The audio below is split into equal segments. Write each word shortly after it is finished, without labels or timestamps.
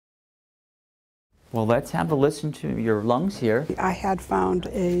Well, let's have a listen to your lungs here. I had found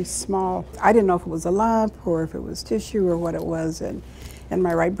a small, I didn't know if it was a lump or if it was tissue or what it was in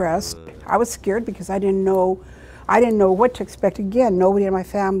my right breast. I was scared because I didn't know what to expect. Again, nobody in my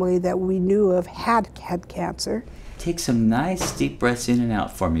family that we knew of had cancer. Take some nice deep breaths in and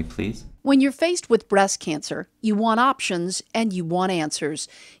out for me, please. When you're faced with breast cancer, you want options and you want answers.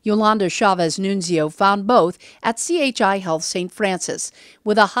 Yolanda Chavez Nunzio found both at CHI Health St. Francis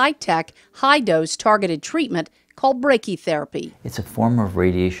with a high-tech, high-dose targeted treatment called brachytherapy. It's a form of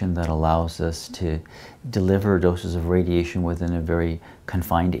radiation that allows us to deliver doses of radiation within a very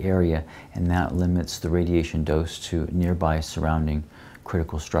confined area, and that limits the radiation dose to nearby surrounding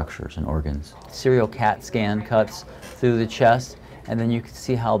critical structures and organs. Serial CAT scan cuts through the chest, and then you can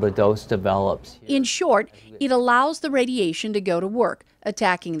see how the dose develops. In short, it allows the radiation to go to work,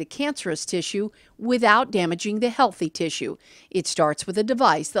 attacking the cancerous tissue without damaging the healthy tissue. It starts with a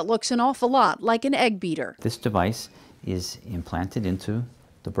device that looks an awful lot like an egg beater. This device is implanted into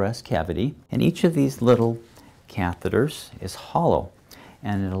the breast cavity, and each of these little catheters is hollow,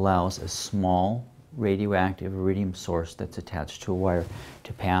 and it allows a small radioactive iridium source that's attached to a wire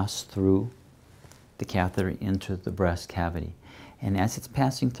to pass through the catheter into the breast cavity. And as it's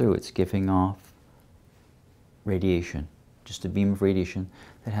passing through, it's giving off radiation, just a beam of radiation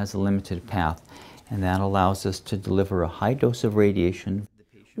that has a limited path, and that allows us to deliver a high dose of radiation.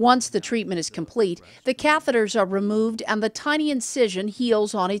 Once the treatment is complete, the catheters are removed and the tiny incision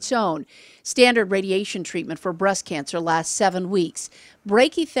heals on its own. Standard radiation treatment for breast cancer lasts 7 weeks.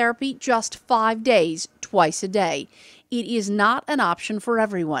 Brachytherapy, just 5 days, twice a day. It is not an option for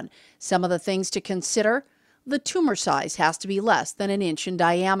everyone. Some of the things to consider: the tumor size has to be less than 1 inch in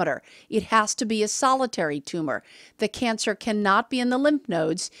diameter. It has to be a solitary tumor. The cancer cannot be in the lymph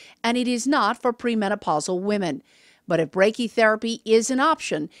nodes, and it is not for premenopausal women. But if brachytherapy is an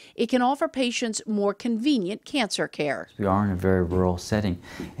option, it can offer patients more convenient cancer care. We are in a very rural setting,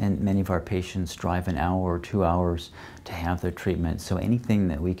 and many of our patients drive an hour or 2 hours to have their treatment. So anything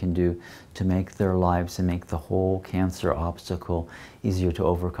that we can do to make their lives and make the whole cancer obstacle easier to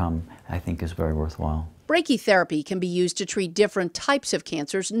overcome, I think is very worthwhile. Brachytherapy can be used to treat different types of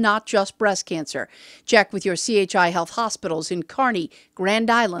cancers, not just breast cancer. Check with your CHI Health hospitals in Kearney, Grand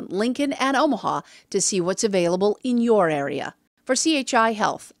Island, Lincoln, and Omaha to see what's available in your area. For CHI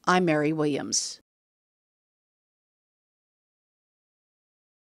Health, I'm Mary Williams.